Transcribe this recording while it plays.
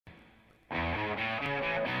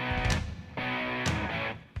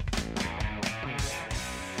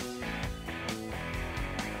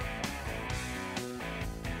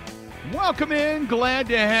Welcome in. Glad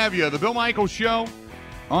to have you. The Bill Michaels Show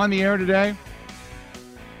on the air today.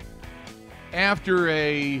 After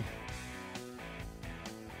a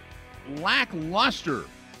lackluster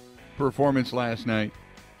performance last night,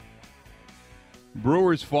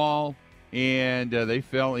 Brewers fall, and they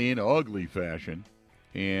fell in ugly fashion.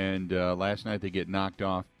 And last night they get knocked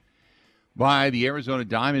off by the Arizona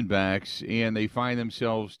Diamondbacks, and they find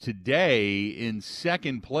themselves today in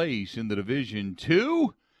second place in the division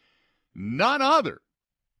to none other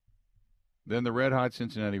than the red-hot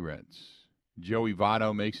Cincinnati Reds. Joey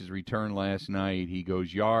Votto makes his return last night. He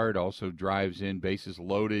goes yard, also drives in, bases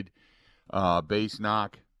loaded, base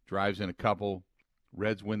knock, drives in a couple.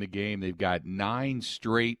 Reds win the game. They've got 9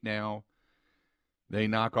 straight now. They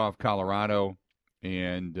knock off Colorado.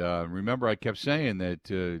 And remember, I kept saying that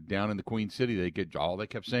down in the Queen City, all they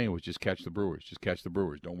kept saying was just catch the Brewers, just catch the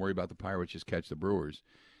Brewers. Don't worry about the Pirates, just catch the Brewers.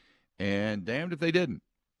 And damned if they didn't.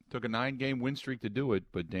 Took a 9-game win streak to do it,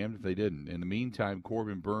 but damned if they didn't. In the meantime,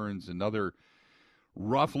 Corbin Burns, another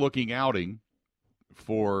rough-looking outing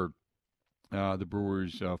for the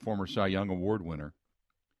Brewers' former Cy Young Award winner.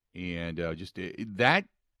 And that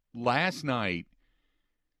last night,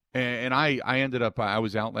 and I ended up, I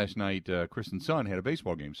was out last night. Kristen's son had a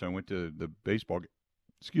baseball game, so I went to the baseball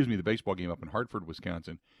game up in Hartford,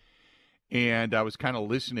 Wisconsin. And I was kind of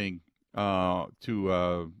listening to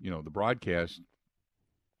the broadcast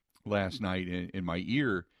last night in my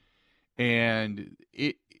ear, and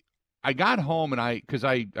I got home, and because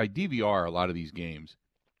I DVR a lot of these games,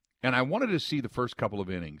 and I wanted to see the first couple of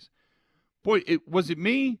innings. Boy, was it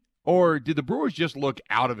me, or did the Brewers just look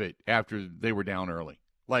out of it after they were down early?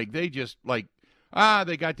 Like, they just, they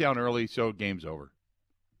got down early, so game's over.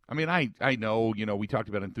 I mean, I know, we talked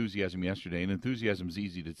about enthusiasm yesterday, and enthusiasm is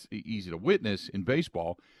easy to witness in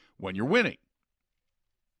baseball when you're winning.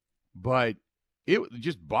 But it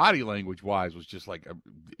just body language-wise was just like,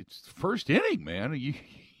 it's the first inning, man.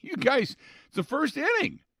 You guys, it's the first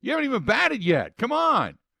inning. You haven't even batted yet. Come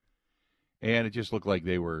on. And it just looked like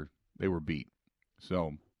they were beat.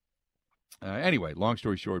 So, anyway, long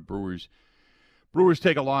story short, Brewers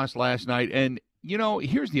take a loss last night. And,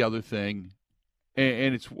 here's the other thing,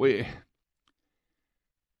 and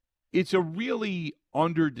it's a really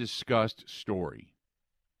under-discussed story,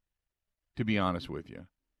 to be honest with you.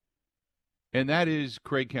 And that is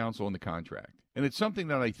Craig Counsell and the contract. And it's something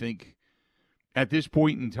that I think at this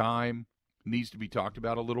point in time needs to be talked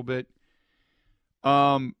about a little bit.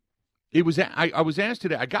 I was asked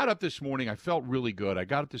today. I got up this morning. I felt really good. I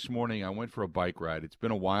got up this morning. I went for a bike ride. It's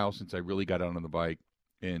been a while since I really got out on the bike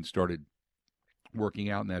and started working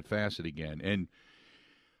out in that facet again,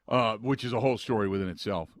 and which is a whole story within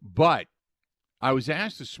itself. But I was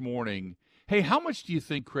asked this morning, hey, how much do you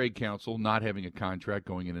think Craig Counsell not having a contract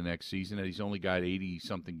going into next season, and he's only got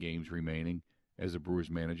 80-something games remaining as a Brewers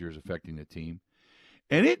manager, is affecting the team?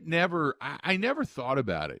 And I never thought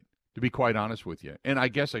about it, to be quite honest with you. And I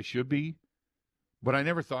guess I should be, but I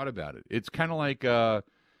never thought about it. It's kind of like, a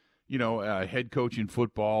head coach in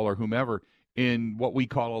football or whomever in what we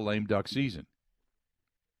call a lame duck season.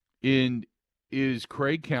 Is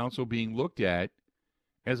Craig Counsell being looked at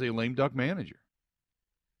as a lame duck manager?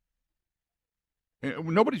 And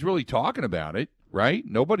nobody's really talking about it, right?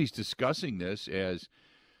 Nobody's discussing this as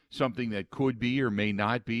something that could be or may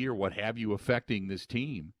not be or what have you affecting this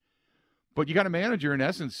team. But you got a manager, in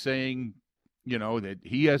essence, saying, that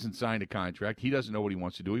he hasn't signed a contract. He doesn't know what he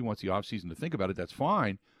wants to do. He wants the offseason to think about it. That's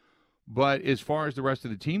fine. But as far as the rest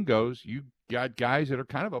of the team goes, you got guys that are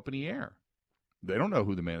kind of up in the air. They don't know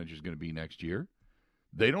who the manager is going to be next year.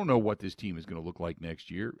 They don't know what this team is going to look like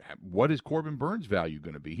next year. What is Corbin Burns' value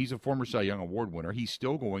going to be? He's a former Cy Young Award winner. He's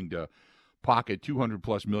still going to pocket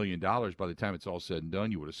 $200+ million by the time it's all said and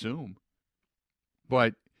done, you would assume.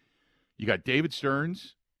 But you got David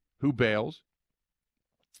Stearns, who bails.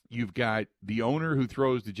 You've got the owner who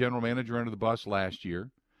throws the general manager under the bus last year.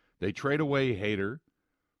 They trade away Hader.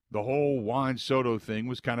 The whole Juan Soto thing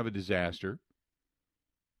was kind of a disaster.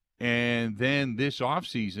 And then this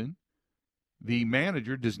offseason, the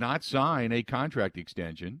manager does not sign a contract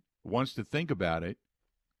extension, wants to think about it.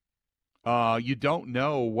 You don't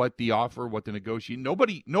know what the offer, what the negotiation.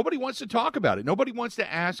 Nobody wants to talk about it. Nobody wants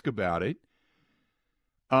to ask about it.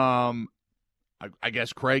 I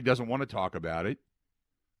guess Craig doesn't want to talk about it.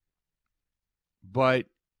 But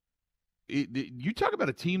you talk about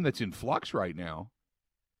a team that's in flux right now.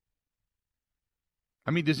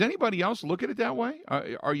 I mean, does anybody else look at it that way?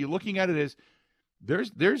 Are you looking at it as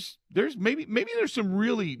there's maybe there's some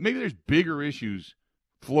really, maybe there's bigger issues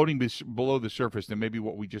floating below the surface than maybe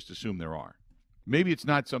what we just assume there are. Maybe it's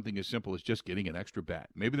not something as simple as just getting an extra bat.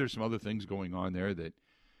 Maybe there's some other things going on there that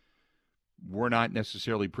we're not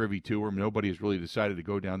necessarily privy to, or nobody has really decided to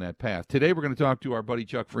go down that path. Today we're going to talk to our buddy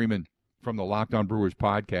Chuck Freeman from the Locked On Brewers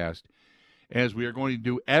podcast, as we are going to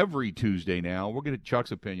do every Tuesday now. We'll get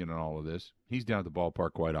Chuck's opinion on all of this. He's down at the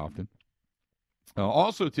ballpark quite often.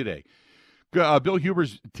 Also today, Bill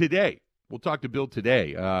Huber's today. We'll talk to Bill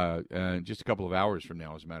today, just a couple of hours from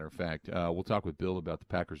now, as a matter of fact. We'll talk with Bill about the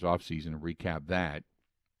Packers offseason and recap that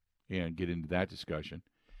and get into that discussion.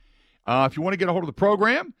 If you want to get a hold of the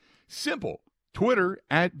program, simple. Twitter,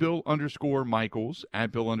 @Bill_Michaels,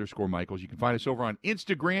 @Bill_Michaels. You can find us over on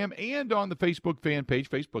Instagram and on the Facebook fan page.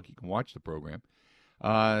 Facebook, you can watch the program.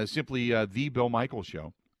 Simply The Bill Michaels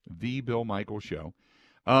Show. The Bill Michaels Show.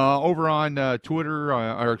 Over on Twitter,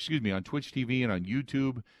 on Twitch TV and on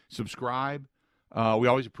YouTube, subscribe. We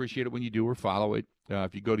always appreciate it when you do, or follow it.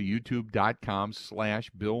 If you go to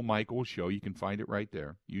youtube.com/Bill Michaels Show, you can find it right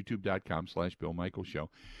there. youtube.com/Bill Michaels Show.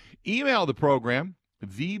 Email the program,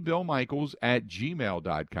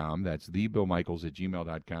 thebillmichaels@gmail.com. That's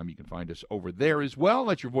thebillmichaels@gmail.com. You can find us over there as well.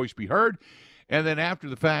 Let your voice be heard. And then after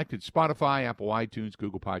the fact, it's Spotify, Apple iTunes,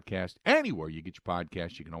 Google Podcast, anywhere you get your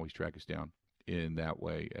podcast. You can always track us down in that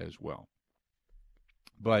way as well.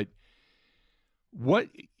 But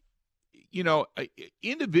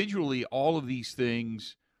individually, all of these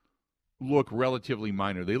things look relatively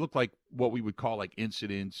minor. They look like what we would call like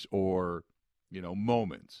incidents or,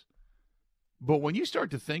 moments. But when you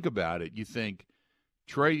start to think about it, you think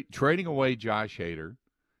trading away Josh Hader,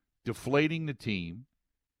 deflating the team,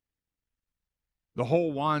 the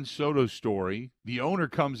whole Juan Soto story. The owner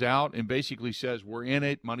comes out and basically says, "We're in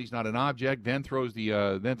it. Money's not an object." Then throws the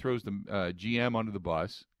GM under the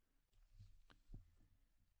bus.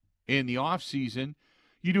 In the offseason,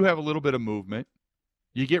 you do have a little bit of movement.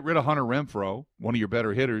 You get rid of Hunter Renfroe, one of your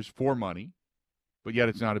better hitters, for money, but yet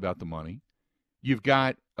it's not about the money. You've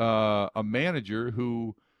got a manager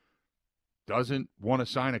who doesn't want to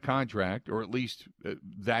sign a contract, or at least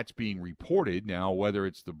that's being reported now, whether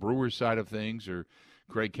it's the Brewers side of things or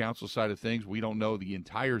Craig Counsell's side of things. We don't know the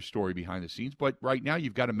entire story behind the scenes, but right now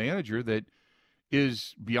you've got a manager that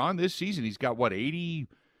is beyond this season. He's got, 80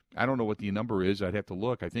 – I don't know what the number is. I'd have to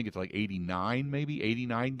look. I think it's like 89 maybe,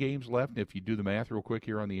 89 games left, if you do the math real quick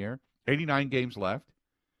here on the air. 89 games left.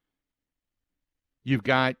 You've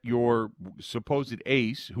got your supposed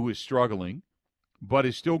ace who is struggling, but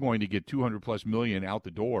is still going to get $200+ million out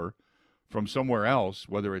the door from somewhere else,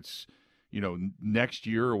 whether it's, next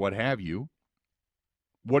year or what have you.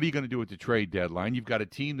 What are you going to do at the trade deadline? You've got a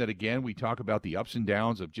team that, again, we talk about the ups and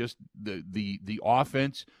downs of just the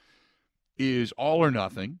offense is all or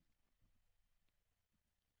nothing.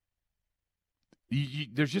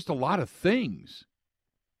 There's just a lot of things.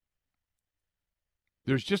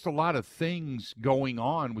 There's just a lot of things going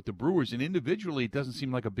on with the Brewers, and individually it doesn't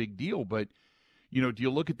seem like a big deal, but do you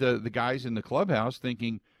look at the guys in the clubhouse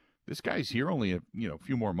thinking, this guy's here only a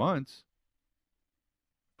few more months?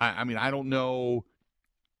 I mean, I don't know.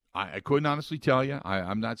 I couldn't honestly tell you.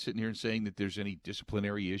 I'm not sitting here and saying that there's any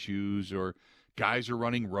disciplinary issues or guys are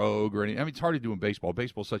running rogue or anything. I mean, it's hard to do in baseball.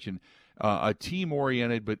 Baseball's such a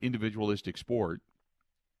team-oriented but individualistic sport.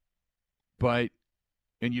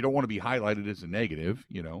 And you don't want to be highlighted as a negative,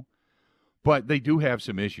 But they do have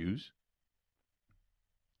some issues.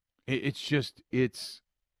 It's just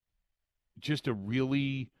a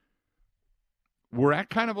really – we're at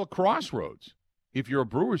kind of a crossroads. If you're a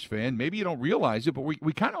Brewers fan, maybe you don't realize it, but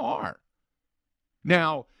we kind of are.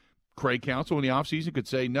 Now, Craig Counsell in the offseason could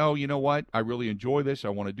say, no, you know what? I really enjoy this. I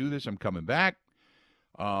want to do this. I'm coming back.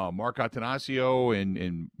 Mark Attanasio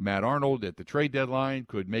and Matt Arnold at the trade deadline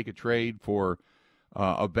could make a trade for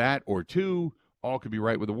a bat or two. All could be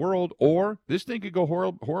right with the world, or this thing could go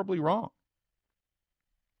horribly wrong.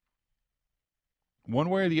 One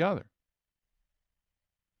way or the other.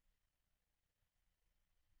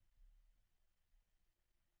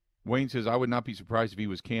 Wayne says, I would not be surprised if he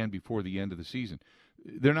was canned before the end of the season.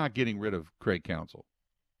 They're not getting rid of Craig Counsell.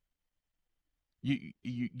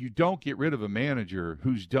 You don't get rid of a manager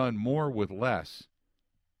who's done more with less.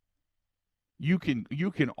 You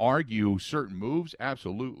can argue certain moves,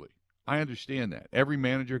 absolutely. I understand that. Every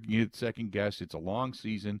manager can get second guess. It's a long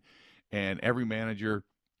season, and every manager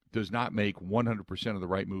does not make 100% of the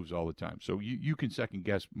right moves all the time. So you can second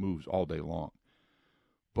guess moves all day long.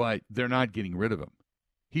 But they're not getting rid of him.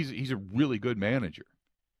 He's a really good manager.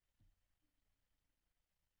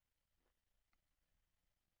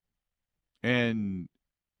 And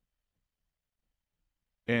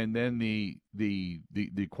then the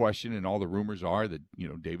question and all the rumors are that,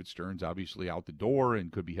 David Stern's obviously out the door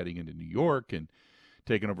and could be heading into New York and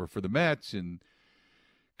taking over for the Mets. And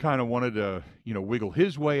kind of wanted to, wiggle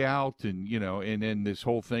his way out, and and then this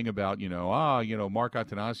whole thing about, Mark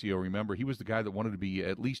Attanasio, remember, he was the guy that wanted to be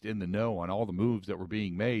at least in the know on all the moves that were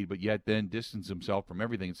being made, but yet then distanced himself from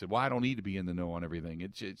everything and said, well, I don't need to be in the know on everything.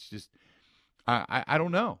 It's just, I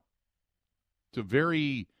don't know. It's a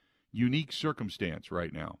very unique circumstance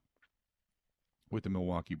right now with the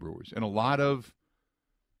Milwaukee Brewers, and a lot of,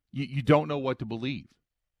 you don't know what to believe.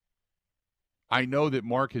 I know that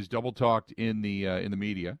Mark has double talked in the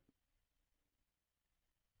media,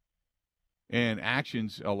 and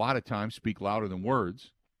actions a lot of times speak louder than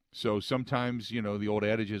words. So sometimes, the old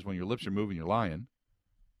adage is when your lips are moving, you're lying.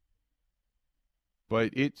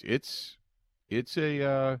 But it's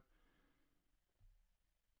a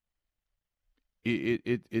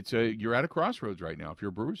you're at a crossroads right now if you're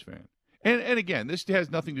a Brewers fan. And again, this has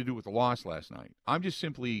nothing to do with the loss last night. I'm just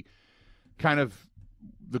simply kind of.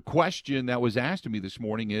 The question that was asked to me this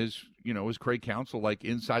morning is, is Craig Counsell, like,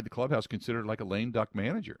 inside the clubhouse, considered like a lame duck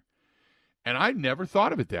manager? And I never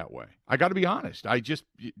thought of it that way. I got to be honest. I just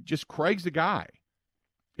Craig's the guy.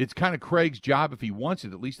 It's kind of Craig's job if he wants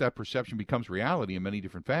it. At least that perception becomes reality in many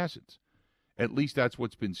different facets. At least that's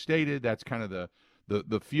what's been stated. That's kind of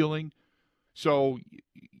the feeling. So,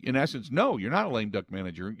 in essence, no, you're not a lame duck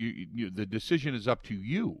manager. The decision is up to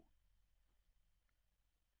you.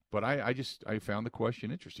 But I found the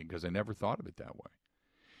question interesting because I never thought of it that way.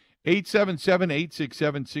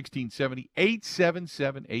 877-867-1670.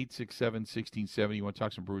 877-867-1670. You want to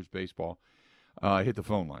talk some Brewers baseball? Hit the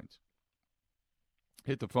phone lines.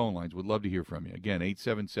 Hit the phone lines. Would love to hear from you. Again,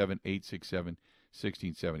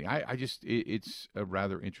 877-867-1670. It's a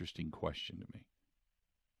rather interesting question to me.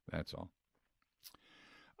 That's all.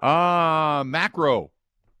 Macro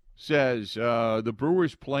says the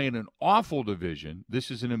Brewers play in an awful division.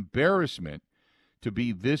 This is an embarrassment to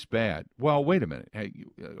be this bad. Well, wait a minute. Hey,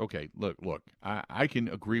 okay, look. I can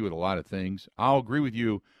agree with a lot of things. I'll agree with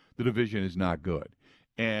you. The division is not good.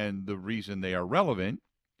 And the reason they are relevant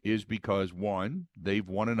is because, one, they've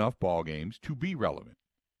won enough ball games to be relevant.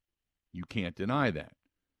 You can't deny that.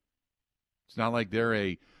 It's not like they're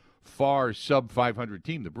a far sub-500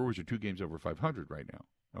 team. The Brewers are 2 games over 500 right now,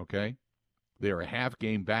 okay? They're a half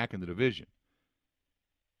game back in the division.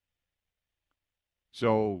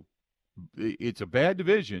 So it's a bad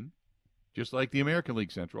division, just like the American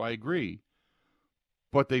League Central. I agree.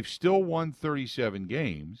 But they've still won 37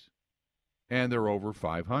 games, and they're over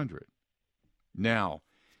 500. Now,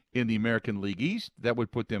 in the American League East, that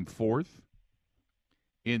would put them 4th.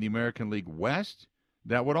 In the American League West,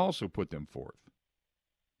 that would also put them 4th.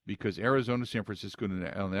 Because Arizona, San Francisco,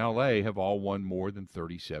 and L.A. have all won more than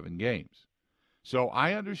 37 games. So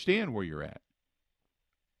I understand where you're at.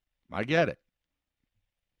 I get it.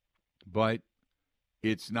 But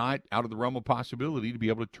it's not out of the realm of possibility to be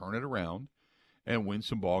able to turn it around and win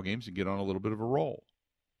some ball games and get on a little bit of a roll.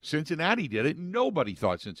 Cincinnati did it. Nobody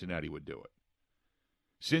thought Cincinnati would do it.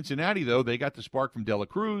 Cincinnati, though, they got the spark from De La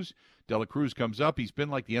Cruz. De La Cruz comes up. He's been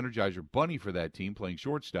like the Energizer Bunny for that team, playing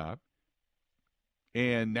shortstop.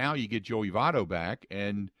 And now you get Joey Votto back,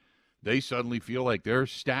 and they suddenly feel like they're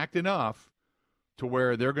stacked enough to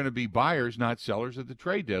where they're going to be buyers, not sellers at the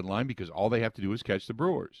trade deadline, because all they have to do is catch the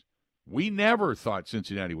Brewers. We never thought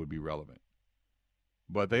Cincinnati would be relevant,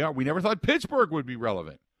 but they are. We never thought Pittsburgh would be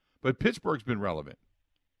relevant, but Pittsburgh's been relevant.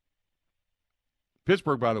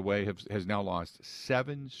 Pittsburgh, by the way, has now lost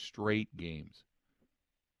 7 straight games.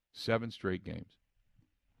 7 straight games.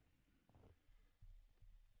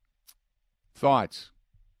 Thoughts?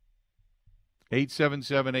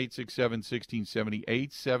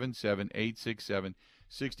 877-867-1670.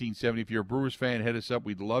 877-867-1670. If you're a Brewers fan, hit us up.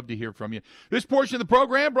 We'd love to hear from you. This portion of the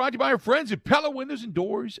program brought to you by our friends at Pella Windows and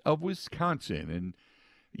Doors of Wisconsin. And,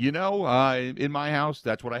 in my house,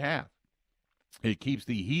 that's what I have. It keeps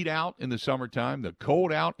the heat out in the summertime, the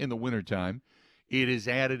cold out in the wintertime. It has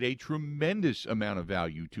added a tremendous amount of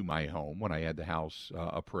value to my home when I had the house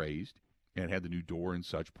appraised and had the new door and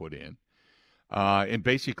such put in. And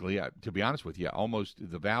basically, to be honest with you, almost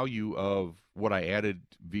the value of what I added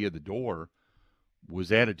via the door was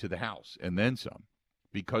added to the house and then some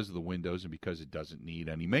because of the windows and because it doesn't need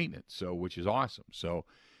any maintenance, which is awesome. So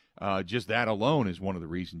just that alone is one of the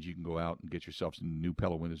reasons you can go out and get yourself some new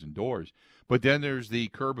Pella windows and doors. But then there's the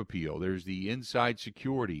curb appeal. There's the inside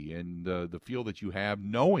security and the feel that you have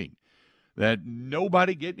knowing that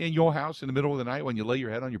nobody getting in your house in the middle of the night when you lay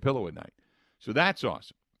your head on your pillow at night. So that's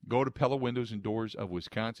awesome. Go to Pella Windows and Doors of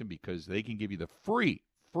Wisconsin because they can give you the free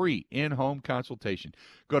in-home consultation.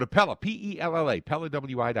 Go to Pella, P-E-L-L-A,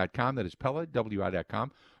 PellaWI.com. That is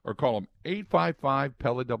PellaWI.com. Or call them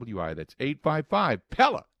 855-PELLA-WI. That's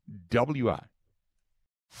 855-PELLA-WI.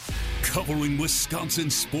 Covering Wisconsin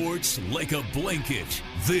sports like a blanket.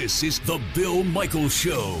 This is the Bill Michaels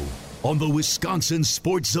Show on the Wisconsin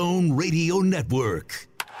Sports Zone Radio Network.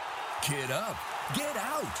 Get up, get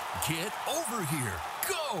out, get over here,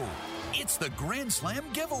 go! It's the Grand Slam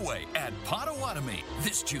giveaway at Potawatomi.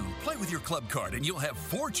 This June, play with your club card and you'll have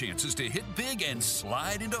 4 chances to hit big and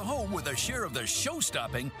slide into home with a share of the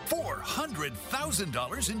show-stopping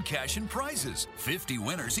 $400,000 in cash and prizes. 50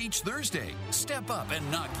 winners each Thursday. Step up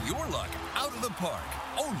and knock your luck out of the park.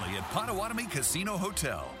 Only at Potawatomi Casino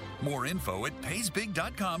Hotel. More info at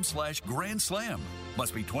paysbig.com/Grand Slam.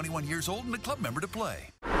 Must be 21 years old and a club member to play.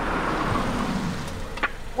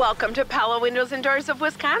 Welcome to Pella Windows and Doors of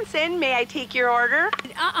Wisconsin. May I take your order?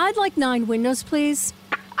 I'd like 9 windows, please.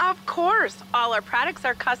 Of course. All our products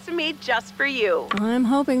are custom made just for you. I'm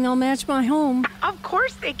hoping they'll match my home. Of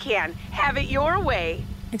course they can. Have it your way.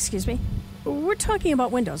 Excuse me? We're talking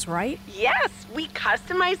about windows, right? Yes, we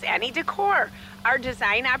customize any decor. Our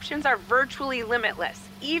design options are virtually limitless.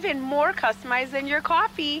 Even more customized than your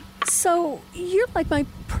coffee. So, you're like my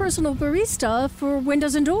personal barista for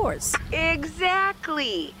windows and doors.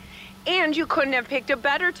 Exactly. And you couldn't have picked a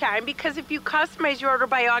better time because if you customize your order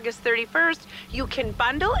by August 31st, you can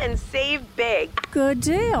bundle and save big. Good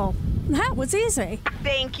deal. That was easy.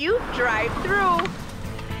 Thank you. Drive through.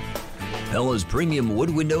 Pella's premium wood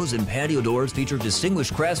windows and patio doors feature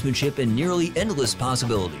distinguished craftsmanship and nearly endless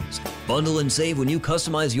possibilities. Bundle and save when you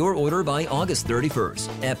customize your order by August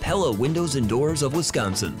 31st at Pella Windows and Doors of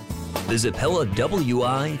Wisconsin. Visit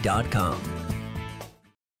PellaWI.com.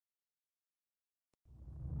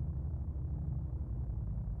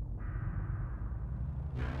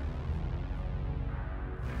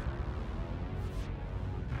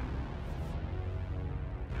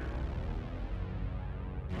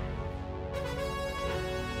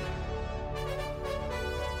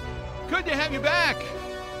 Good to have you back.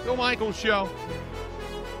 Bill Michaels Show.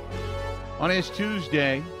 On this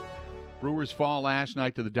Tuesday, Brewers fall last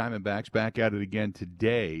night to the Diamondbacks. Back at it again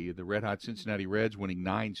today. The red-hot Cincinnati Reds, winning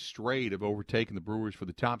 9 straight, have overtaken the Brewers for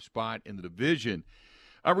the top spot in the division.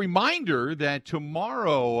 A reminder that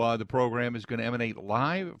tomorrow the program is going to emanate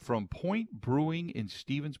live from Point Brewing in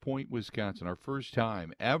Stevens Point, Wisconsin. Our first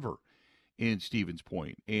time ever in Stevens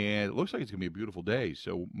Point. And it looks like it's going to be a beautiful day.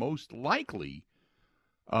 So most likely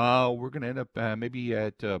we're going to end up maybe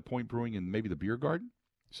at Point Brewing and maybe the Beer Garden,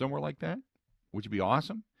 somewhere like that, which would be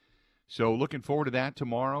awesome. So looking forward to that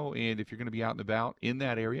tomorrow. And if you're going to be out and about in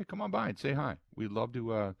that area, come on by and say hi. We'd love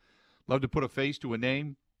to put a face to a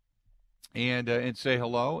name and say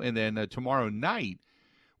hello. And then tomorrow night,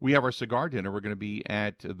 we have our cigar dinner. We're going to be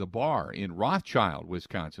at the bar in Rothschild,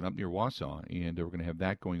 Wisconsin, up near Wausau. And we're going to have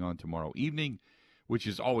that going on tomorrow evening, which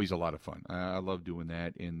is always a lot of fun. I love doing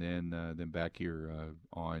that. And then back here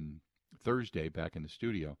on Thursday, back in the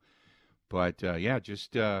studio. But,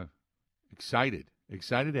 just excited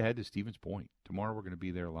to head to Stevens Point. Tomorrow we're going to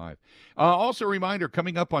be there live. Also a reminder,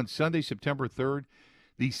 coming up on Sunday, September 3rd,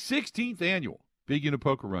 the 16th annual Big Unit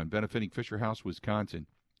Poker Run benefiting Fisher House, Wisconsin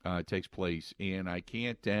takes place. And I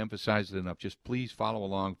can't emphasize it enough. Just please follow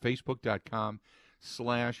along,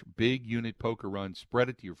 Facebook.com/Big Unit Poker Run. Spread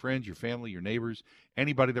it to your friends, your family, your neighbors,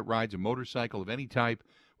 anybody that rides a motorcycle of any type.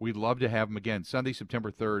 We'd love to have them again. Sunday, September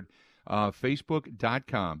 3rd,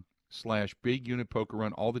 Facebook.com/Big Unit Poker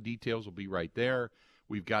Run. All the details will be right there.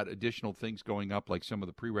 We've got additional things going up, like some of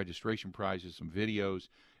the pre-registration prizes, some videos.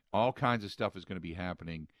 All kinds of stuff is going to be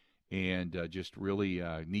happening, and just really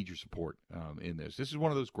need your support in this. This is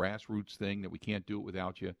one of those grassroots thing that we can't do it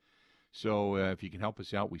without you. So if you can help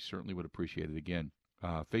us out, we certainly would appreciate it. Again,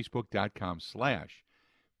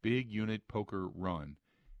 Facebook.com/Big Unit Poker Run.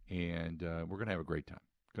 And we're going to have a great time.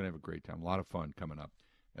 Going to have a great time. A lot of fun coming up.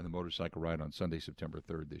 And the motorcycle ride on Sunday, September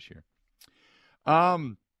 3rd this year.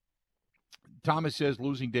 Thomas says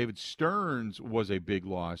losing David Stearns was a big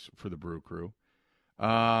loss for the Brew Crew.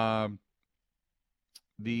 Kyle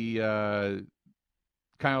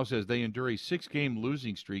says they endure a 6-game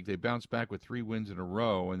losing streak. They bounce back with 3 wins in a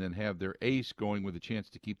row and then have their ace going with a chance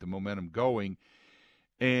to keep the momentum going.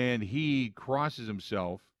 And he crosses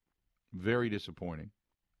himself. Very disappointing.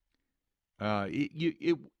 I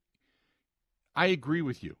agree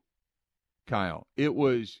with you, Kyle. It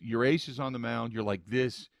was your ace is on the mound. You're like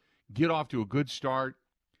this. Get off to a good start.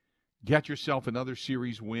 Get yourself another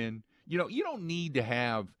series win. You know, you don't need to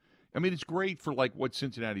have – I mean, it's great for like what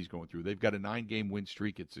Cincinnati's going through. They've got a 9-game win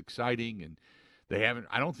streak. It's exciting, and they haven't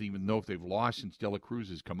 – I don't even know if they've lost since Dela Cruz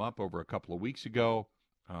has come up over a couple of weeks ago.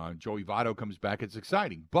 Joey Votto comes back. It's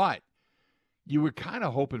exciting. But you were kind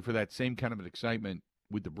of hoping for that same kind of an excitement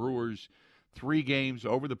with the Brewers. 3 games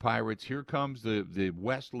over the Pirates. Here comes the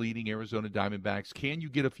West leading Arizona Diamondbacks. Can you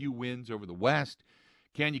get a few wins over the West?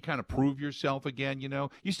 Can you kind of prove yourself again?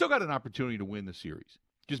 You still got an opportunity to win the series.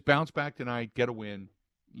 Just bounce back tonight, get a win.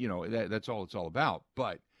 That's all it's all about.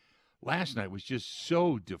 But last night was just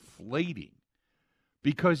so deflating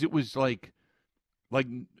because it was like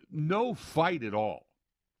no fight at all.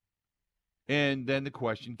 And then the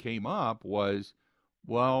question came up was,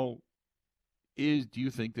 well, do you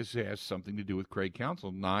think this has something to do with Craig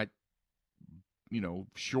Counsell not,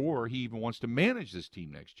 sure he even wants to manage this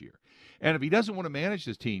team next year? And if he doesn't want to manage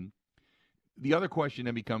this team, the other question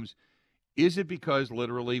then becomes, is it because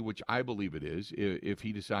literally, which I believe it is, if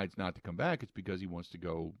he decides not to come back, it's because he wants to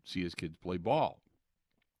go see his kids play ball?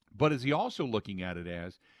 But is he also looking at it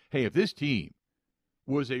as, hey, if this team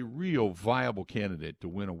was a real viable candidate to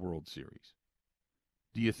win a World Series,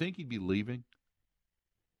 do you think he'd be leaving?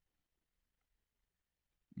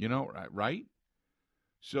 Right?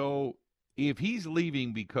 So if he's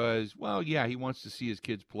leaving because, well, yeah, he wants to see his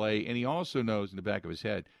kids play, and he also knows in the back of his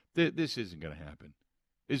head that this isn't going to happen.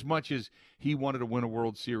 As much as he wanted to win a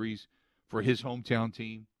World Series for his hometown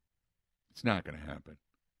team, it's not going to happen.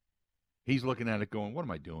 He's looking at it going, what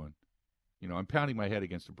am I doing? I'm pounding my head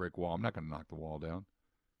against a brick wall. I'm not going to knock the wall down.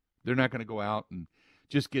 They're not going to go out and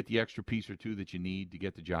just get the extra piece or two that you need to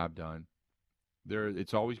get the job done.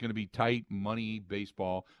 It's always going to be tight money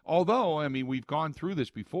baseball. Although, we've gone through this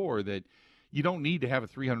before that you don't need to have a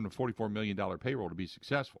 $344 million payroll to be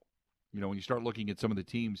successful. When you start looking at some of the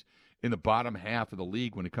teams in the bottom half of the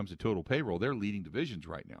league when it comes to total payroll, they're leading divisions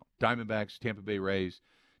right now. Diamondbacks, Tampa Bay Rays,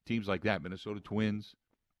 teams like that, Minnesota Twins.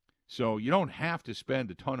 So you don't have to spend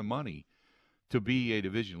a ton of money to be a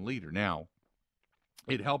division leader. Now,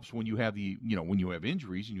 it helps when you have when you have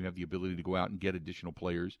injuries and you have the ability to go out and get additional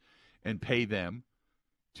players and pay them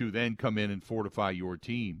to then come in and fortify your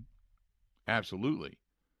team. Absolutely.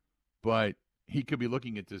 But he could be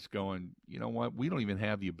looking at this going, you know what, we don't even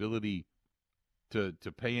have the ability to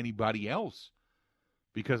pay anybody else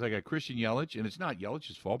because I got Christian Yelich, and it's not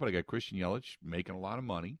Yelich's fault, but I got Christian Yelich making a lot of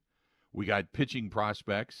money. We got pitching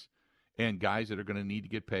prospects and guys that are going to need to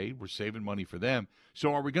get paid. We're saving money for them.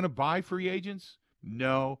 So are we going to buy free agents?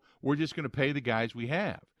 No, we're just going to pay the guys we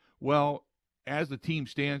have. Well, as the team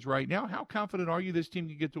stands right now, how confident are you this team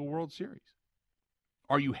can get to a World Series?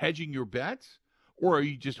 Are you hedging your bets, or are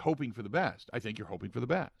you just hoping for the best? I think you're hoping for the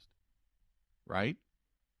best, right?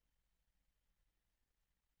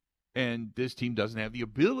 And this team doesn't have the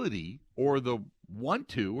ability or the want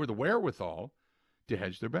to or the wherewithal to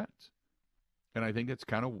hedge their bets. And I think that's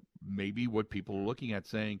kind of maybe what people are looking at,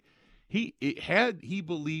 saying, had he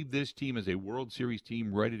believed this team is a World Series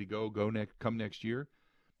team ready to come next year,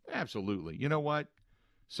 absolutely. You know what?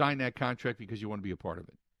 Sign that contract because you want to be a part of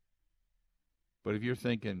it. But if you're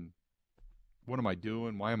thinking, what am I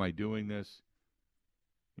doing? Why am I doing this?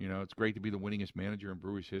 It's great to be the winningest manager in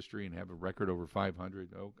Brewers history and have a record over 500.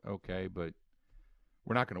 Oh, okay, but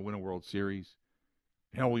we're not going to win a World Series.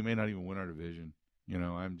 Hell, we may not even win our division.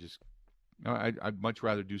 I'd much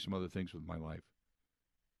rather do some other things with my life.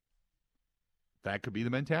 That could be the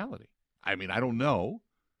mentality. I don't know,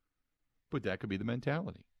 but that could be the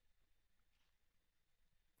mentality.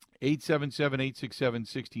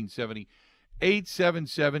 877-867-1670.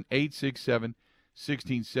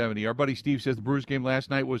 877-867-1670. Our buddy Steve says the Brewers game last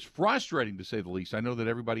night was frustrating, to say the least. I know that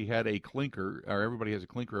everybody had a clinker, or everybody has a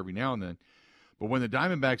clinker every now and then. But when the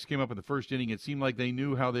Diamondbacks came up in the first inning, it seemed like they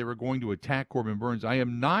knew how they were going to attack Corbin Burns. I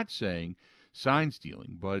am not saying sign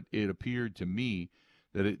stealing, but it appeared to me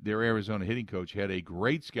that their Arizona hitting coach had a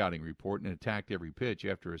great scouting report and attacked every pitch.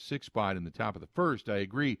 After a 6 spot in the top of the first, I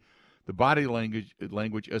agree. The body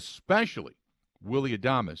language, especially Willy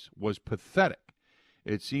Adames, was pathetic.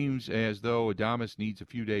 It seems as though Adames needs a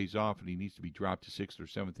few days off and he needs to be dropped to 6th or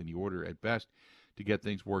 7th in the order at best to get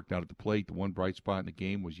things worked out at the plate. The one bright spot in the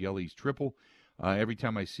game was Yeli's triple. Every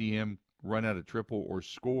time I see him run out a triple or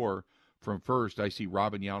score from first, I see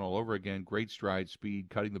Robin Yount all over again. Great stride, speed,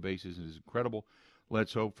 cutting the bases is incredible.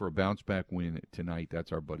 Let's hope for a bounce-back win tonight.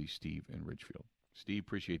 That's our buddy Steve in Ridgefield. Steve,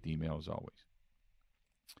 appreciate the email as always.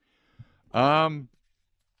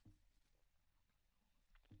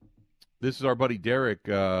 This is our buddy Derek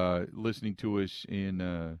listening to us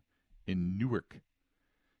in Newark.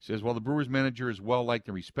 Says, while the Brewers manager is well-liked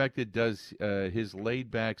and respected, does his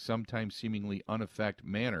laid-back, sometimes seemingly unaffected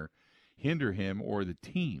manner hinder him or the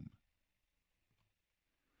team?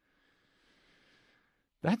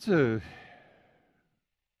 That's a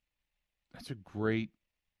great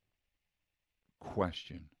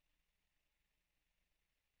question.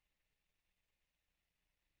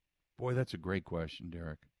 Boy, that's a great question,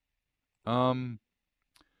 Derek.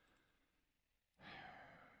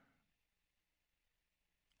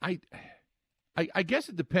 I guess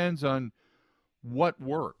it depends on what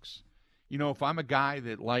works. You know, if I'm a guy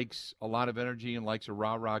that likes a lot of energy and likes a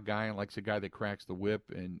rah-rah guy and likes a guy that cracks the whip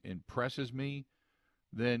and presses me,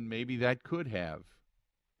 then maybe that could have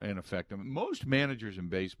an effect. I mean, most managers in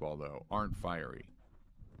baseball, though, aren't fiery.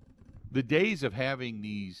 The days of having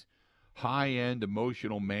these high-end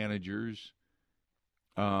emotional managers,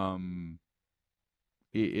 I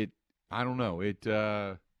don't know.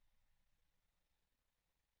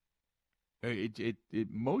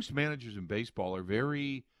 Most managers in baseball are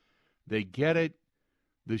very, they get it.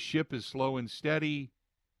 The ship is slow and steady.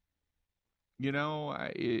 You know,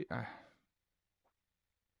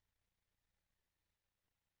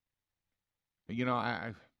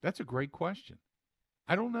 that's a great question.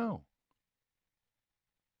 I don't know.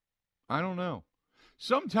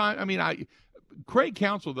 Sometimes, I mean, Craig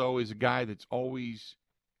Counsell, though, is a guy that's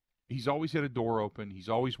he's always had a door open. He's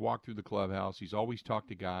always walked through the clubhouse. He's always talked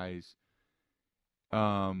to guys.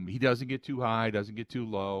 He doesn't get too high, doesn't get too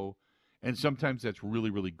low. And sometimes that's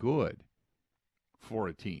really, really good for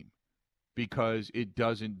a team because it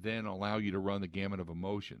doesn't then allow you to run the gamut of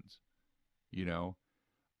emotions,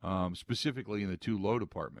 specifically in the too low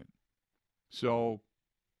department. So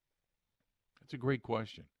that's a great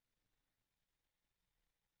question.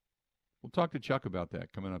 We'll talk to Chuck about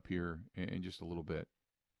that coming up here in just a little bit.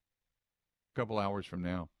 A couple hours from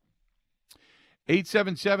now.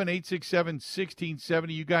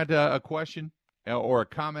 877-867-1670. You got a question or a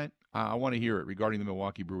comment? I want to hear it regarding the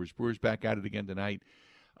Milwaukee Brewers. Brewers back at it again tonight.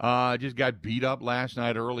 Just got beat up last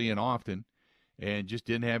night early and often and just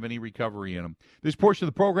didn't have any recovery in them. This portion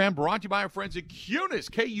of the program brought to you by our friends at Kunes,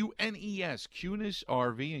 Kunes, Kunes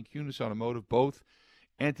RV and Kunes Automotive, both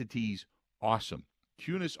entities awesome.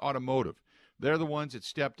 Kunes Automotive, they're the ones that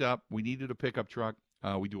stepped up. We needed a pickup truck.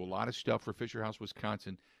 We do a lot of stuff for Fisher House,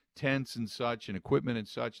 Wisconsin, tents and such and equipment and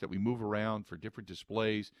such that we move around for different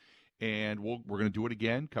displays. And we're going to do it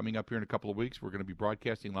again coming up here in a couple of weeks. We're going to be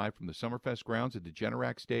broadcasting live from the Summerfest grounds at the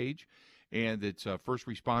Generac stage. And it's First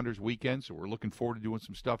Responders Weekend, so we're looking forward to doing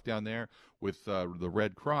some stuff down there with the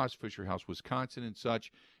Red Cross, Fisher House, Wisconsin and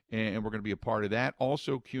such. And we're going to be a part of that.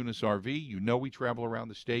 Also, Kunes RV. We travel around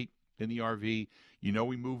the state in the RV.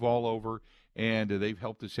 We move all over. And they've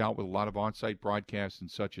helped us out with a lot of on-site broadcasts and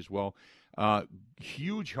such as well.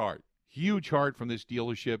 Huge heart from this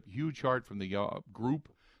dealership, huge heart from the group,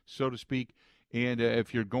 so to speak. And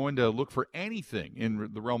if you're going to look for anything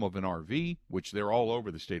in the realm of an RV, which they're all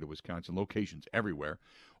over the state of Wisconsin, locations everywhere,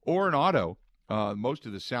 or an auto, most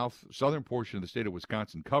of the southern portion of the state of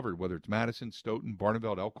Wisconsin covered, whether it's Madison, Stoughton,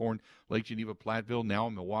 Barneveld, Elkhorn, Lake Geneva, Platteville, now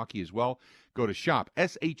in Milwaukee as well, go to shop,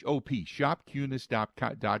 S-H-O-P,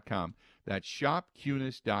 shopkunes.com. That's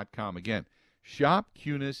shopkunes.com. Again,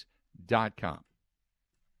 shopkunes.com.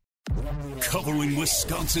 Covering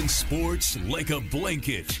Wisconsin sports like a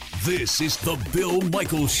blanket. This is the Bill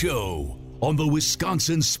Michaels Show on the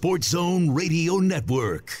Wisconsin Sports Zone Radio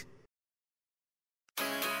Network.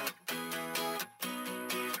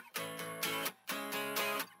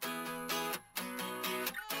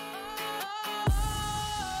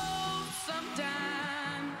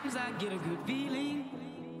 Sometimes I get a good feeling,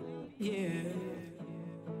 yeah.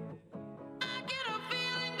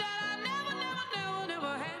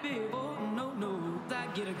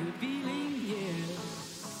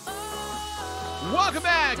 Welcome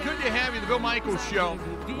back. Good to have you, the Bill Michaels Show.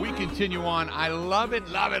 We continue on. I love it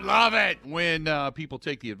when people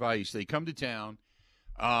take the advice. They come to town.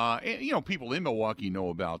 And, people in Milwaukee know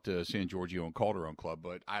about San Giorgio and Calderon Club,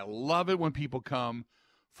 but I love it when people come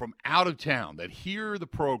from out of town that hear the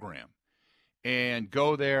program and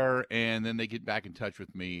go there, and then they get back in touch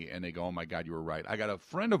with me, and they go, oh, my God, you were right. I got a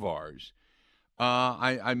friend of ours.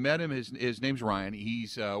 I met him. His name's Ryan.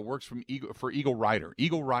 He's works for Eagle Rider.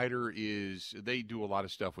 Eagle Rider they do a lot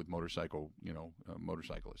of stuff with motorcycles.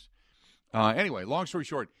 Anyway, long story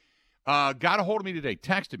short, got a hold of me today,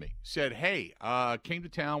 texted me, said, hey, came to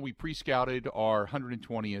town. We pre-scouted our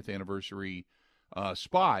 120th anniversary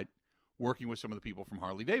spot working with some of the people from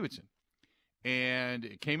Harley-Davidson.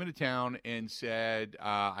 And came into town and said,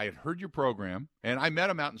 I had heard your program. And I met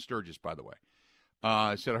him out in Sturgis, by the way.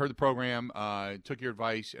 Said, I heard the program, took your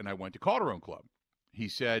advice, and I went to Calderon Club. He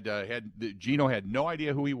said Gino had no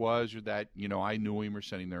idea who he was or that, I knew him or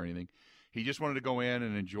sent him there or anything. He just wanted to go in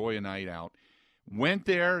and enjoy a night out. Went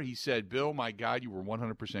there. He said, Bill, my God, you were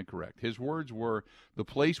 100% correct. His words were, the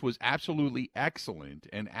place was absolutely excellent,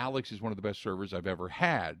 and Alex is one of the best servers I've ever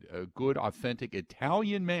had. A good, authentic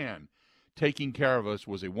Italian man taking care of us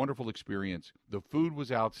was a wonderful experience. The food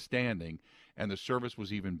was outstanding, and the service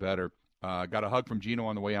was even better. Got a hug from Gino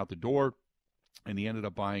on the way out the door, and he ended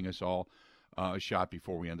up buying us all a shot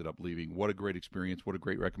before we ended up leaving. What a great experience. What a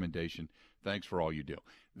great recommendation. Thanks for all you do.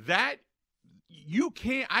 I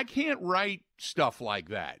can't write stuff like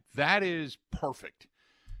that. That is perfect.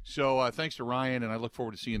 So thanks to Ryan, and I look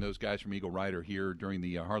forward to seeing those guys from Eagle Rider here during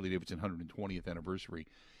the Harley-Davidson 120th anniversary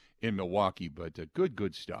in Milwaukee. But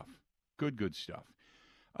good stuff. Good stuff.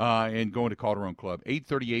 And going to Calderon Club,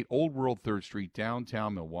 838 Old World 3rd Street,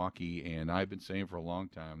 downtown Milwaukee. And I've been saying for a long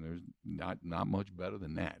time, there's not much better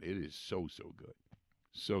than that. It is so good.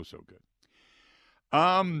 So good.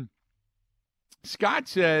 Scott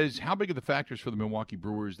says, how big are the factors for the Milwaukee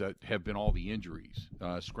Brewers that have been all the injuries?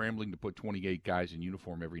 Scrambling to put 28 guys in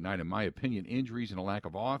uniform every night. In my opinion, injuries and a lack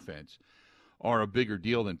of offense are a bigger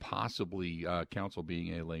deal than possibly Council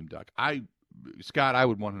being a lame duck. Scott, I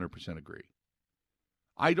would 100% agree.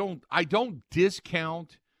 I don't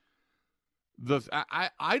discount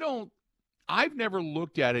I've never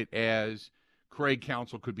looked at it as Craig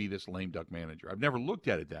Counsell could be this lame duck manager. I've never looked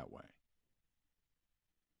at it that way.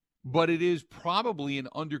 But it is probably an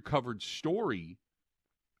undercovered story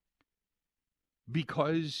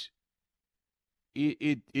because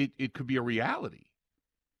it could be a reality.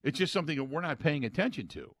 It's just something that we're not paying attention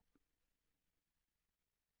to.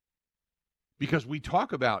 Because we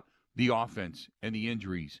talk about the offense and the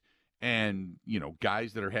injuries and,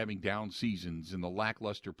 guys that are having down seasons and the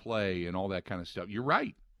lackluster play and all that kind of stuff. You're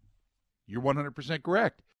right. You're 100%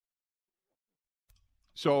 correct.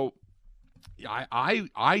 So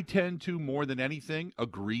I tend to, more than anything,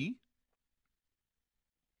 agree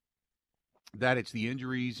that it's the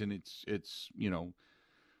injuries and it's the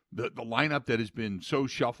lineup that has been so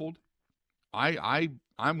shuffled.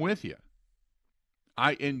 I'm with you.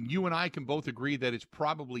 And you and I can both agree that it's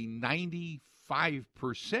probably 95%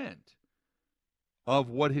 of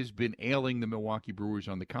what has been ailing the Milwaukee Brewers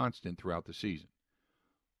on the constant throughout the season.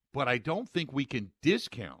 But I don't think we can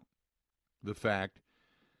discount the fact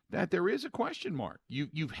that there is a question mark.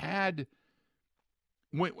 You've had,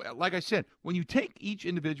 like I said, when you take each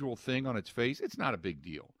individual thing on its face, it's not a big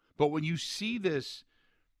deal. But when you see this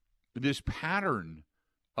pattern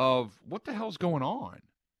of what the hell's going on,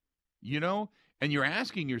 and you're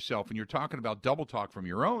asking yourself, and you're talking about double talk from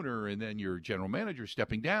your owner, and then your general manager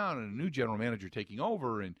stepping down, and a new general manager taking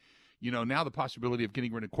over, and now the possibility of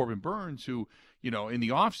getting rid of Corbin Burns, who in the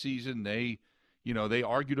offseason they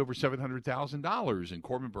argued over $700,000, and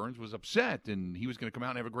Corbin Burns was upset, and he was going to come out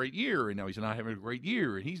and have a great year, and now he's not having a great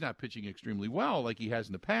year, and he's not pitching extremely well like he has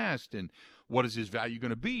in the past, and what is his value going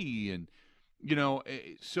to be? And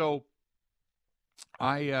so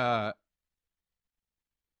I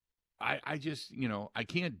just I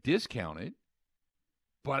can't discount it,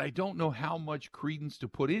 but I don't know how much credence to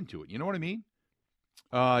put into it. You know what I mean?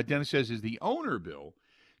 Dennis says, is the owner, Bill,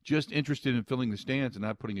 just interested in filling the stands and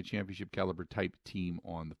not putting a championship caliber type team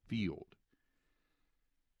on the field?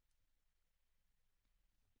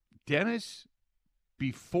 Dennis,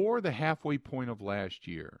 before the halfway point of last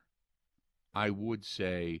year, I would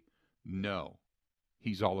say no.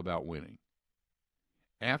 He's all about winning.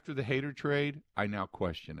 After the Hader trade, I now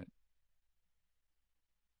question it.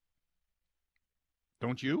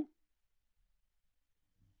 Don't you?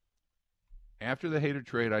 After the Hader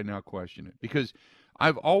trade, I now question it. Because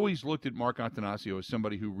I've always looked at Mark Antanasio as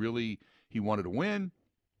somebody who really, he wanted to win.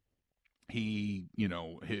 He,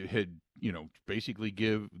 had basically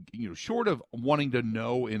short of wanting to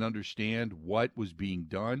know and understand what was being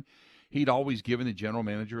done, he'd always given the general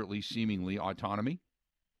manager, at least seemingly, autonomy.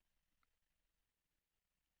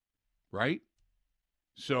 Right?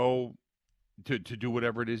 So to do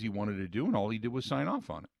whatever it is he wanted to do, and all he did was sign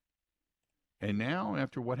off on it. And now,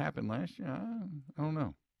 after what happened last year, I don't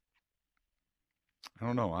know. I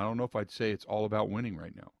don't know if I'd say it's all about winning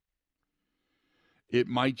right now. It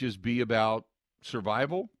might just be about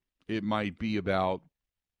survival. It might be about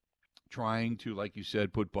trying to, like you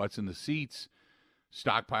said, put butts in the seats,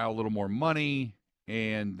 stockpile a little more money,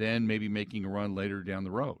 and then maybe making a run later down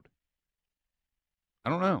the road.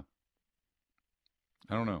 I don't know.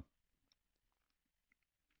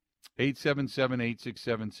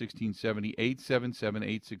 877-867-1670,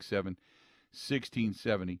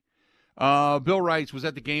 877-867-1670. Bill writes, was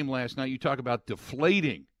at the game last night. You talk about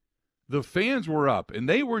deflating. The fans were up, and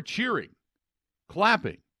they were cheering,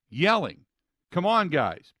 clapping, yelling. Come on,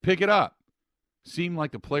 guys, pick it up. Seemed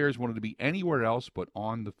like the players wanted to be anywhere else but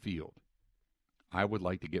on the field. I would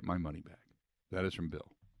like to get my money back. That is from Bill.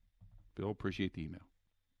 Bill, appreciate the email.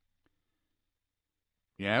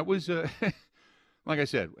 Yeah, it was, like I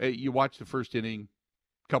said, you watch the first inning,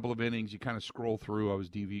 couple of innings, you kind of scroll through. I was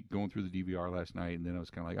going through the DVR last night, and then I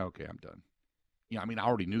was kind of like, okay, I'm done. Yeah, I mean, I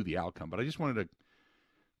already knew the outcome, but I just wanted to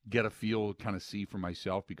get a feel, kind of see for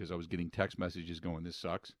myself, because I was getting text messages going, this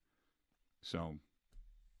sucks. So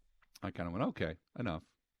I kind of went, okay, enough.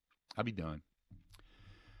 I'll be done.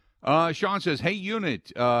 Sean says, hey,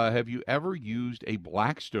 Unit, have you ever used a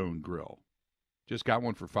Blackstone grill? Just got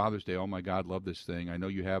one for Father's Day. Oh, my God, love this thing. I know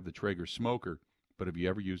you have the Traeger smoker, but have you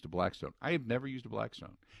ever used a Blackstone? I have never used a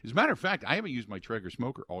Blackstone. As a matter of fact, I haven't used my Traeger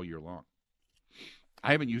smoker all year long.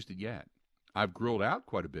 I haven't used it yet. I've grilled out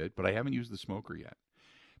quite a bit, but I haven't used the smoker yet.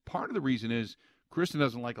 Part of the reason is Kristen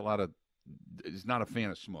doesn't like is not a fan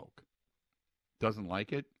of smoke. Doesn't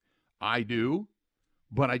like it. I do,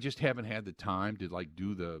 but I just haven't had the time to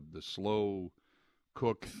do the slow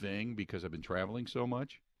cook thing because I've been traveling so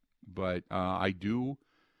much. But I do,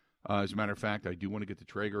 as a matter of fact, I do want to get the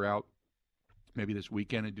Traeger out maybe this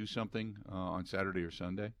weekend and do something on Saturday or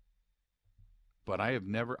Sunday. But I have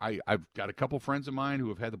never, I've got a couple friends of mine who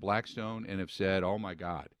have had the Blackstone and have said, oh, my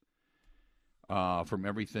God, from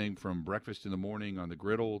everything from breakfast in the morning on the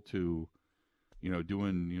griddle to,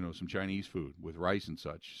 doing, some Chinese food with rice and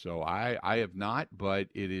such. So I have not, but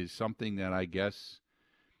it is something that I guess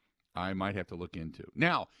I might have to look into.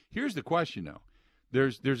 Now, here's the question, though.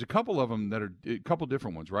 There's a couple of them that are a couple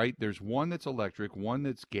different ones, right? There's one that's electric, one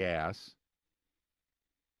that's gas,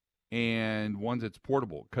 and one that's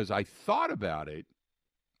portable. Because I thought about it,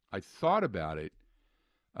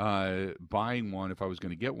 buying one if I was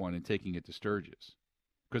going to get one and taking it to Sturgis.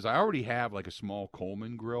 Because I already have a small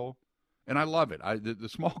Coleman grill, and I love it. The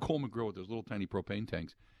small Coleman grill with those little tiny propane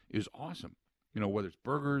tanks is awesome. Whether it's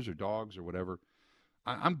burgers or dogs or whatever.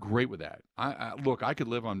 I'm great with that. Look, I could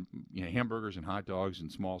live on hamburgers and hot dogs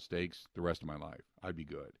and small steaks the rest of my life. I'd be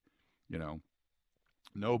good. No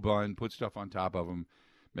bun, put stuff on top of them,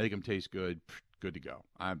 make them taste good, good to go.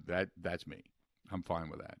 That's me. I'm fine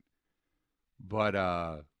with that. But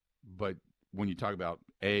when you talk about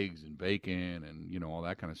eggs and bacon and all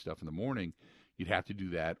that kind of stuff in the morning, you'd have to do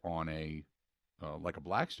that on a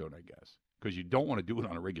Blackstone, I guess. Because you don't want to do it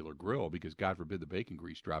on a regular grill because, God forbid, the bacon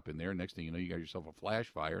grease drop in there. Next thing you know, you got yourself a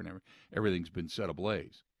flash fire and everything's been set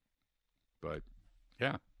ablaze. But,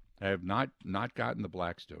 yeah, I have not gotten the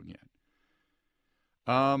Blackstone yet.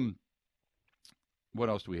 What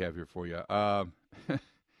else do we have here for you? I'm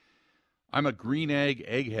a green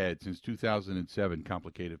egghead since 2007,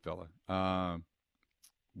 complicated fella.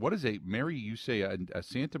 What is Mary, you say a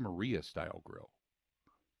Santa Maria style grill?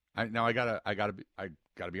 I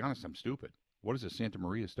gotta be honest. I'm stupid. What is a Santa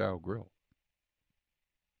Maria style grill?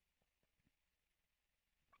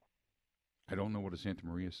 I don't know what a Santa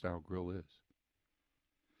Maria style grill is.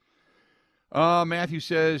 Matthew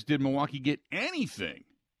says, did Milwaukee get anything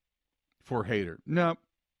for Hader? Nope,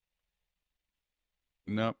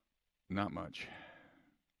 not much.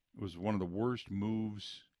 It was one of the worst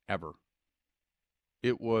moves ever.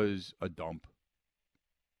 It was a dump.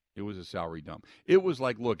 It was a salary dump. It was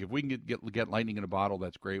like, look, if we can get lightning in a bottle,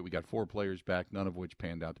 that's great. We got 4 players back, none of which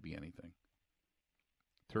panned out to be anything.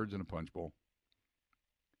 Turds in a punch bowl.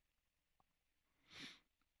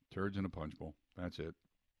 Turds in a punch bowl. That's it.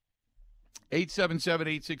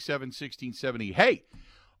 877-867-1670. Hey,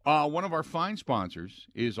 one of our fine sponsors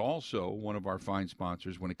is also one of our fine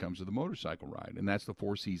sponsors when it comes to the motorcycle ride, and that's the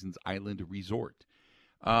Four Seasons Island Resort.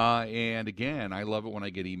 And again, I love it when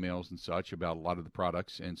I get emails and such about a lot of the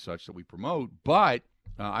products and such that we promote, but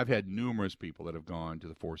I've had numerous people that have gone to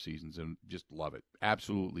the Four Seasons and just love it.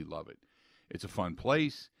 Absolutely love it. It's a fun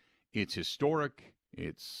place. It's historic.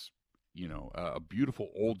 It's, a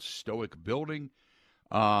beautiful old stoic building.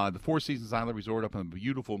 The Four Seasons Island Resort up on the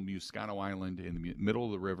beautiful Muscano Island in the middle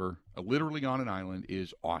of the river, literally on an island,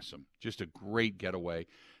 is awesome. Just a great getaway.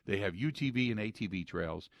 They have UTV and ATV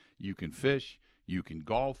trails. You can fish. You can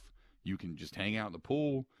golf. You can just hang out in the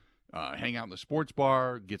pool, hang out in the sports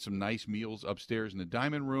bar, get some nice meals upstairs in the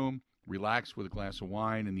diamond room, relax with a glass of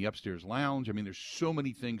wine in the upstairs lounge. I mean, there's so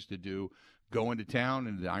many things to do. Go into town,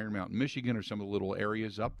 into Iron Mountain, Michigan, or some of the little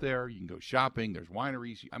areas up there. You can go shopping. There's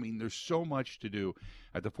wineries. I mean, there's so much to do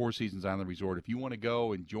at the Four Seasons Island Resort. If you want to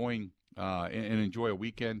go and join and enjoy a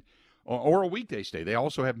weekend or a weekday stay, they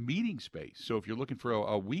also have meeting space. So if you're looking for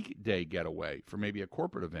a weekday getaway for maybe a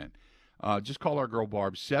corporate event, just call our girl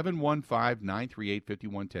Barb,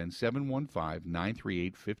 715-938-5110,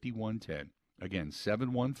 715-938-5110. Again,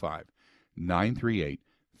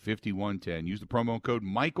 715-938-5110. Use the promo code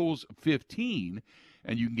Michaels15,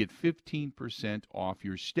 and you can get 15% off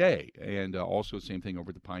your stay. And also same thing over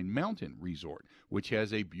at the Pine Mountain Resort, which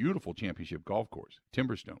has a beautiful championship golf course,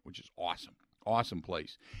 Timberstone, which is awesome. Awesome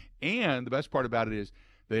place. And the best part about it is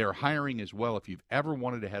they are hiring as well if you've ever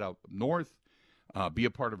wanted to head up north, be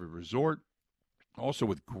a part of a resort, also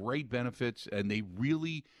with great benefits, and they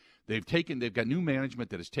they've got new management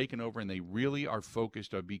that has taken over, and they really are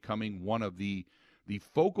focused on becoming one of the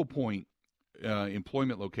focal point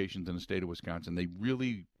employment locations in the state of Wisconsin. They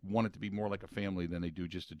really want it to be more like a family than they do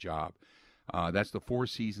just a job. That's the Four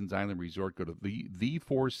Seasons Island Resort. Go to the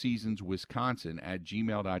Four Seasons Wisconsin at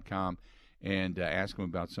gmail.com and ask them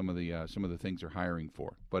about some of the things they're hiring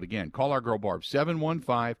for. But again, call our girl Barb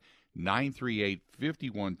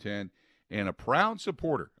 715-938-5110. And a proud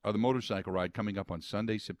supporter of the motorcycle ride coming up on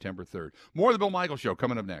Sunday, September 3rd. More of the Bill Michaels Show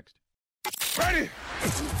coming up next. Ready?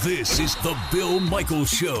 This is the Bill Michaels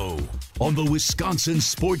Show on the Wisconsin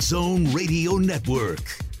Sports Zone Radio Network.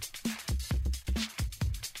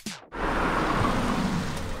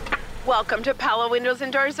 Welcome to Pella Windows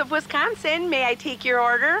and Doors of Wisconsin. May I take your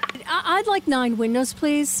order? I'd like 9 windows,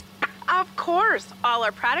 please. Of course. All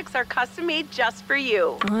our products are custom made just for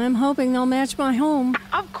you. I'm hoping they'll match my home.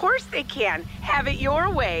 Of course they can. Have it your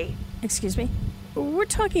way. Excuse me? We're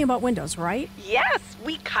talking about windows, right? Yes,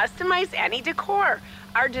 we customize any decor.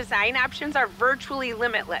 Our design options are virtually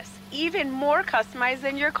limitless, even more customized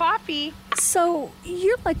than your coffee. So,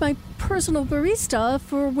 you're like my personal barista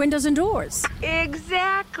for windows and doors.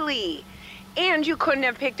 Exactly. And you couldn't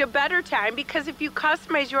have picked a better time because if you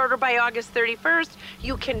customize your order by August 31st,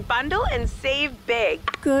 you can bundle and save big.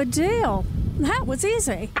 Good deal. That was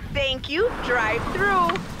easy. Thank you. Drive through.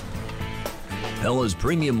 Pella's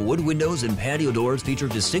premium wood windows and patio doors feature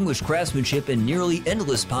distinguished craftsmanship and nearly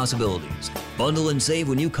endless possibilities. Bundle and save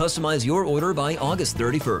when you customize your order by August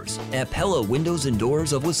 31st at Pella Windows and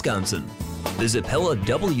Doors of Wisconsin. Visit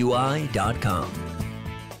PellaWI.com.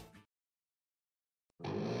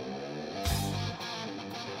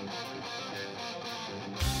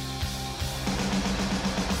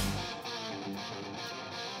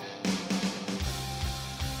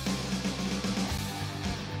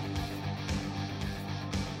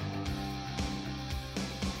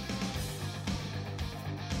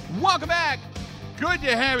 Welcome back. Good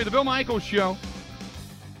to have you. The Bill Michaels Show.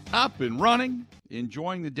 Up and running.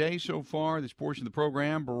 Enjoying the day so far. This portion of the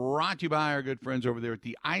program brought to you by our good friends over there at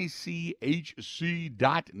the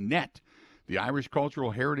ICHC.net, the Irish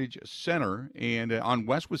Cultural Heritage Center, and on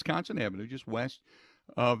West Wisconsin Avenue, just west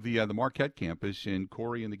of the Marquette campus. And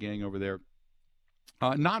Corey and the gang over there,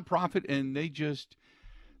 nonprofit, and they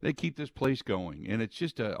keep this place going. And it's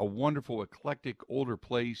just a wonderful, eclectic, older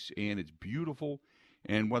place, and it's beautiful.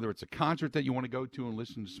 And whether it's a concert that you want to go to and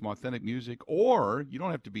listen to some authentic music, or you don't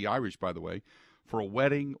have to be Irish, by the way, for a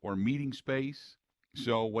wedding or meeting space.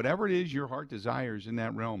 So whatever it is your heart desires in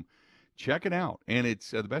that realm, check it out. And it's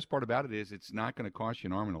the best part about it is it's not going to cost you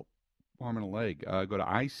an arm and a leg. Go to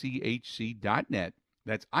ICHC.net.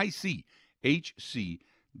 That's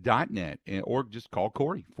ICHC.net. Or just call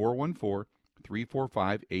Corey,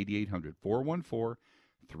 414-345-8800.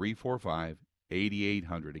 414-345-8800.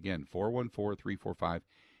 8800. Again,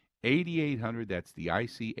 414-345-8800. That's the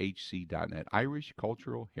ICHC.net, Irish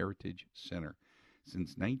Cultural Heritage Center.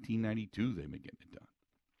 Since 1992, they've been getting it done.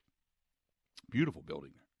 Beautiful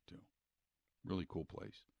building there, too. Really cool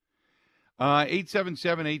place.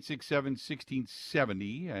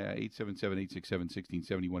 877-867-1670.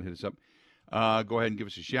 877-867-1670. You want to hit us up? Go ahead and give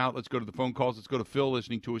us a shout. Let's go to the phone calls. Let's go to Phil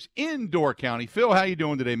listening to us in Door County. Phil, how you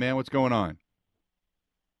doing today, man? What's going on?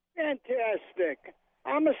 Fantastic.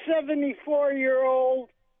 I'm a 74-year-old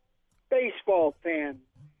baseball fan.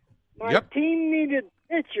 My team needed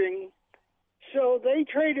pitching, so they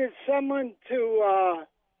traded someone to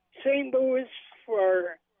St. Louis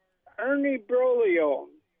for Ernie Broglio,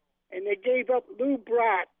 and they gave up Lou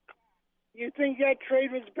Brock. You think that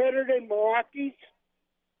trade was better than Milwaukee's?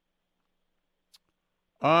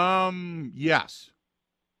 Yes.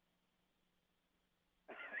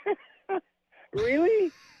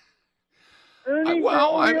 Really?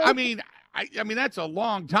 I mean that's a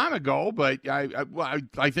long time ago, but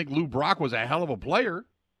I think Lou Brock was a hell of a player.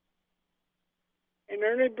 And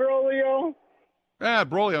Ernie Broglio?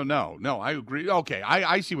 Broglio, no, I agree. Okay,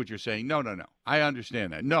 I see what you're saying. No, I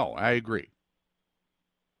understand that. No, I agree.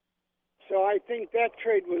 So I think that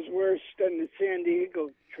trade was worse than the San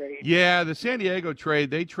Diego trade. Yeah, the San Diego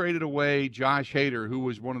trade, they traded away Josh Hader, who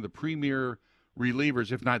was one of the premier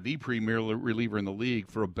relievers, if not the premier reliever in the league,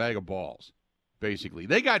 for a bag of balls. Basically,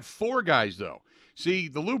 they got 4 guys though. See,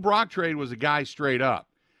 the Lou Brock trade was a guy straight up.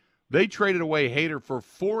 They traded away Hader for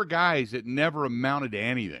 4 guys that never amounted to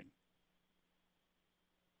anything.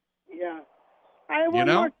 Yeah, I have one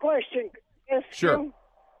more question. Yes, sure.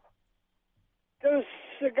 Those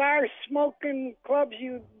cigar smoking clubs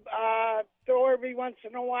you throw every once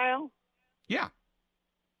in a while. Yeah.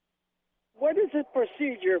 What is the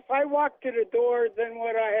procedure? If I walk to the door, then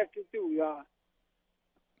what do I have to do?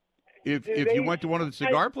 If you went to one of the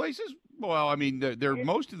cigar places, well, I mean, they're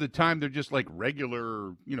most of the time they're just like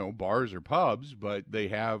regular, bars or pubs, but they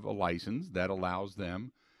have a license that allows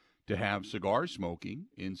them to have cigar smoking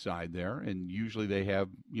inside there, and usually they have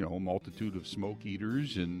a multitude of smoke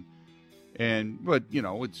eaters but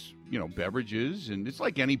it's beverages, and it's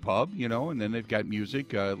like any pub, and then they've got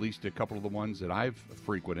music, at least a couple of the ones that I've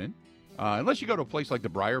frequented. Unless you go to a place like the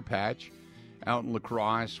Briar Patch out in La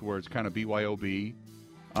Crosse, where it's kind of BYOB.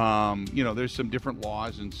 There's some different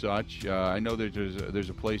laws and such. I know there's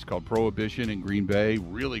a place called Prohibition in Green Bay,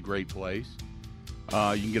 really great place.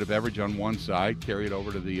 You can get a beverage on one side, carry it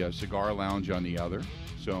over to the cigar lounge on the other.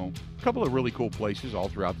 So a couple of really cool places all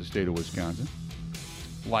throughout the state of Wisconsin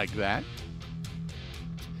like that.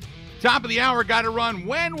 Top of the hour, got to run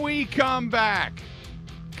when we come back.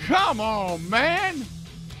 Come on, man.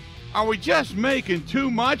 Are we just making too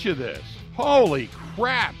much of this? Holy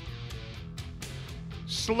crap.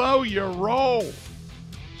 Slow your roll.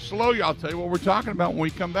 I'll tell you what we're talking about when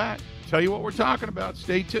we come back. Tell you what we're talking about.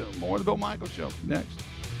 Stay tuned. More of the Bill Michaels Show next.